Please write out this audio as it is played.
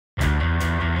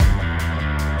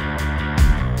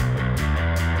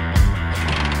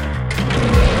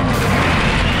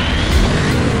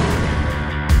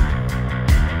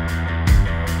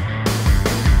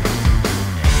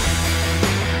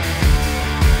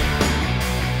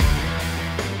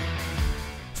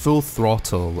Full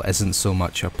Throttle isn't so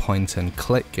much a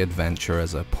point-and-click adventure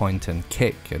as a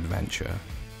point-and-kick adventure.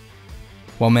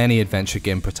 While many adventure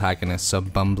game protagonists are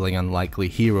bumbling, unlikely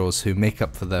heroes who make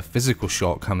up for their physical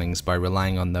shortcomings by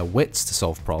relying on their wits to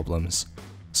solve problems,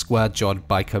 square-jawed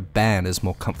biker Ben is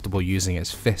more comfortable using his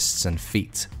fists and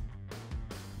feet.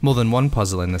 More than one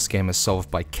puzzle in this game is solved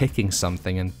by kicking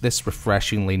something, and this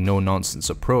refreshingly no-nonsense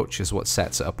approach is what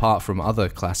sets it apart from other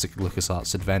classic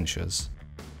LucasArts adventures.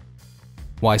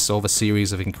 Why solve a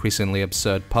series of increasingly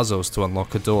absurd puzzles to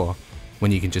unlock a door,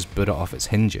 when you can just boot it off its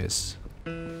hinges?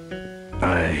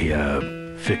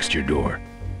 I fixed your door.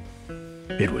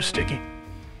 It was sticky.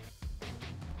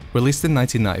 Released in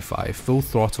 1995, Full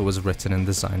Throttle was written and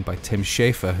designed by Tim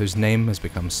Schafer, whose name has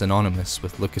become synonymous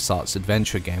with LucasArts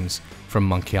adventure games, from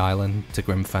Monkey Island to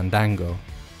Grim Fandango.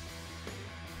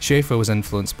 Schafer was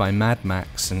influenced by Mad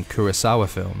Max and Kurosawa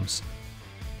films,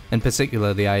 in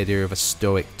particular the idea of a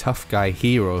stoic, tough guy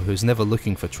hero who's never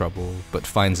looking for trouble, but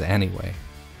finds it anyway.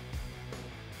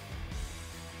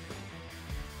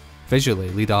 Visually,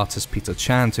 lead artist Peter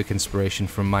Chan took inspiration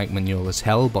from Mike Mignola's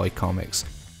Hellboy comics,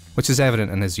 which is evident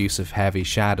in his use of heavy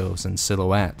shadows and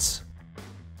silhouettes.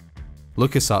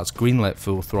 LucasArts greenlit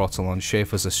Full Throttle on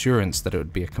Schafer's assurance that it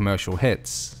would be a commercial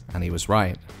hit, and he was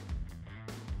right.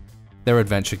 Their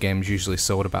adventure games usually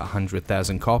sold about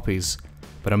 100,000 copies,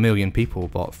 but 1 million people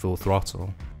bought Full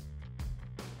Throttle.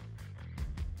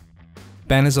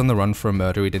 Ben is on the run for a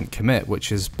murder he didn't commit,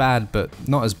 which is bad, but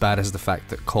not as bad as the fact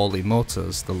that Corley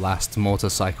Motors, the last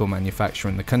motorcycle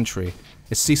manufacturer in the country,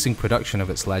 is ceasing production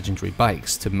of its legendary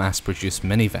bikes to mass-produce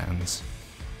minivans.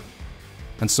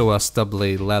 And so our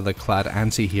stubbly, leather-clad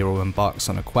anti-hero embarks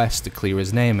on a quest to clear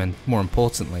his name and, more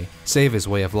importantly, save his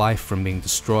way of life from being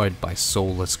destroyed by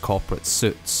soulless corporate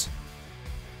suits.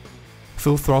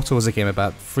 Full Throttle is a game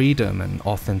about freedom and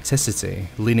authenticity,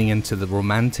 leaning into the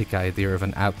romantic idea of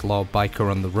an outlaw biker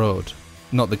on the road,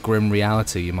 not the grim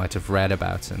reality you might have read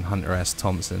about in Hunter S.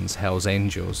 Thompson's Hell's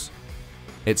Angels.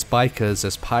 It's bikers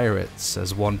as pirates,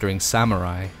 as wandering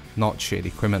samurai, not shady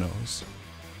criminals.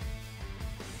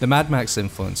 The Mad Max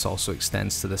influence also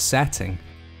extends to the setting.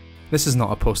 This is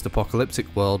not a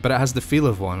post-apocalyptic world, but it has the feel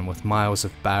of one, with miles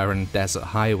of barren desert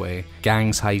highway,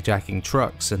 gangs hijacking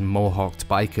trucks, and mohawked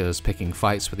bikers picking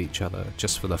fights with each other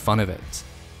just for the fun of it.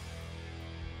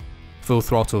 Full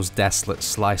Throttle's desolate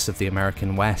slice of the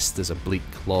American West is a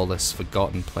bleak, lawless,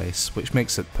 forgotten place, which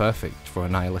makes it perfect for a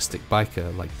nihilistic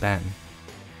biker like Ben.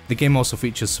 The game also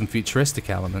features some futuristic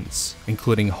elements,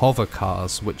 including hover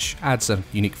cars, which adds a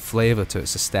unique flavour to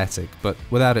its aesthetic, but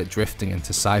without it drifting into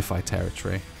sci-fi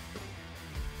territory.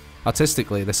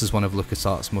 Artistically, this is one of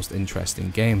LucasArts' most interesting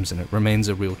games, and it remains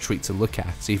a real treat to look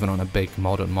at, even on a big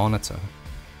modern monitor.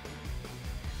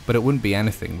 But it wouldn't be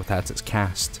anything without its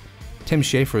cast. Tim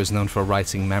Schafer is known for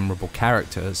writing memorable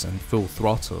characters, and Full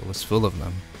Throttle is full of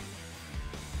them.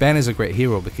 Ben is a great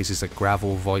hero because he's a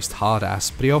gravel-voiced hard-ass,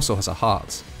 but he also has a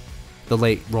heart. The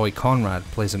late Roy Conrad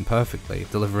plays him perfectly,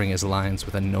 delivering his lines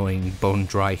with a knowing,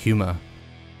 bone-dry humour.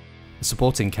 The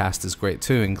supporting cast is great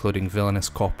too, including villainous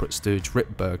corporate stooge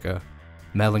Ripburger,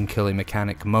 melancholy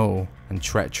mechanic Mo, and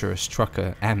treacherous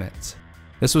trucker Emmett.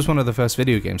 This was one of the first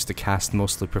video games to cast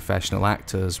mostly professional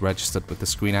actors registered with the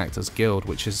Screen Actors Guild,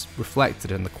 which is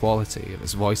reflected in the quality of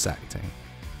its voice acting.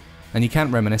 And you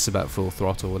can't reminisce about Full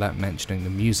Throttle without mentioning the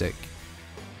music.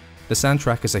 The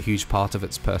soundtrack is a huge part of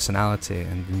its personality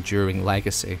and enduring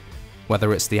legacy,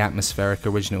 whether it's the atmospheric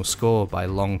original score by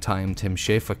longtime Tim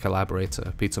Schafer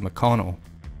collaborator Peter McConnell,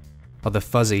 or the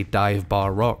fuzzy dive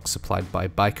bar rock supplied by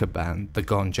biker band The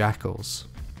Gone Jackals.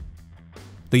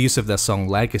 The use of their song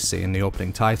Legacy in the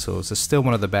opening titles is still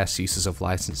one of the best uses of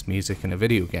licensed music in a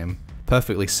video game,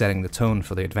 perfectly setting the tone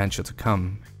for the adventure to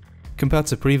come. Compared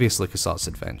to previous LucasArts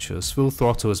adventures, Full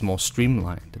Throttle is more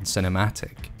streamlined and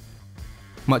cinematic.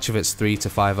 Much of its 3 to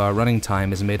 5 hour running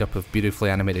time is made up of beautifully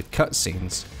animated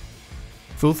cutscenes.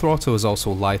 Full Throttle is also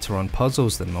lighter on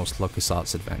puzzles than most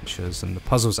LucasArts adventures, and the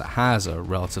puzzles it has are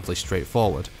relatively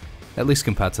straightforward, at least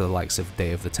compared to the likes of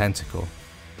Day of the Tentacle.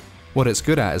 What it's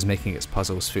good at is making its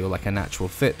puzzles feel like a natural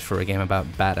fit for a game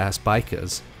about badass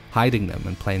bikers, hiding them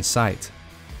in plain sight.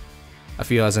 A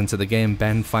few hours into the game,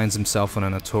 Ben finds himself on a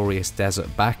notorious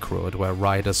desert backroad where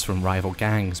riders from rival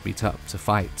gangs meet up to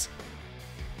fight.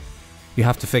 You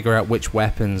have to figure out which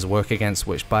weapons work against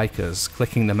which bikers,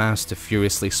 clicking the mouse to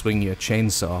furiously swing your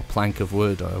chainsaw, plank of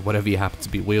wood, or whatever you happen to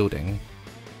be wielding.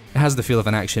 It has the feel of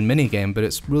an action minigame, but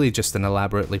it's really just an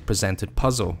elaborately presented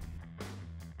puzzle.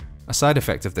 A side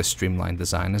effect of this streamlined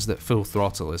design is that Full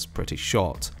Throttle is pretty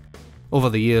short. Over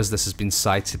the years this has been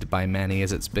cited by many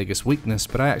as its biggest weakness,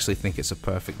 but I actually think it's a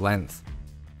perfect length.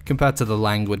 Compared to the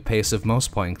languid pace of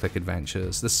most point-and-click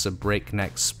adventures, this is a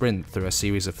breakneck sprint through a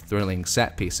series of thrilling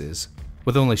set pieces,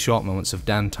 with only short moments of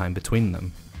downtime between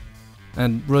them.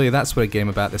 And really, that's what a game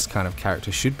about this kind of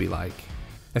character should be like.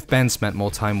 If Ben spent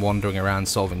more time wandering around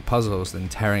solving puzzles than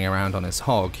tearing around on his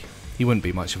hog, he wouldn't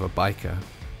be much of a biker.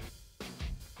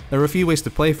 There are a few ways to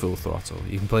play Full Throttle.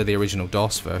 You can play the original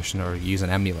DOS version or use an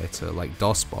emulator like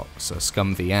DOSBox or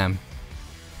ScumVM.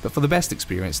 But for the best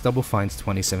experience, Double Fine's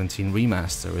 2017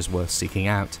 remaster is worth seeking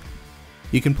out.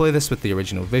 You can play this with the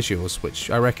original visuals,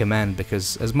 which I recommend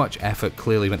because as much effort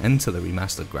clearly went into the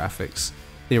remastered graphics,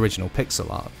 the original pixel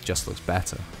art just looks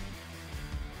better.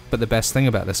 But the best thing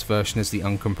about this version is the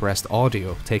uncompressed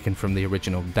audio taken from the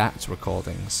original DAT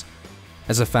recordings.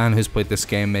 As a fan who's played this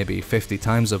game maybe 50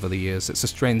 times over the years, it's a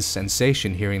strange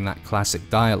sensation hearing that classic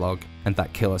dialogue and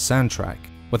that killer soundtrack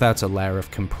without a layer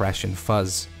of compression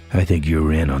fuzz. I think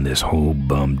you're in on this whole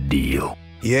bum deal.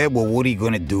 Yeah, well, what are you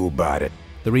gonna do about it?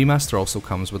 The remaster also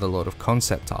comes with a load of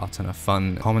concept art and a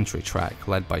fun commentary track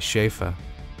led by Schafer.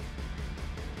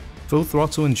 Full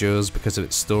Throttle endures because of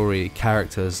its story,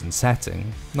 characters, and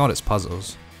setting, not its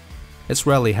puzzles. It's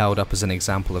rarely held up as an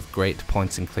example of great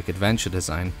point-and-click adventure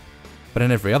design, but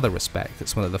in every other respect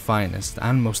it's one of the finest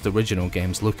and most original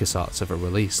games LucasArts ever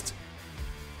released.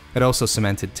 It also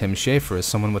cemented Tim Schafer as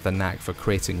someone with a knack for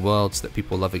creating worlds that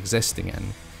people love existing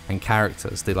in, and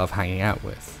characters they love hanging out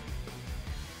with.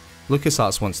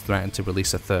 LucasArts once threatened to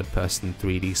release a third-person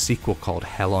 3D sequel called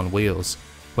Hell on Wheels,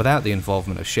 without the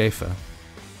involvement of Schafer.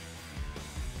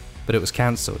 But it was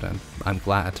cancelled, and I'm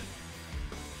glad.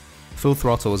 Full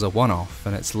Throttle is a one-off,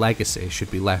 and its legacy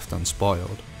should be left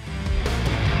unspoiled.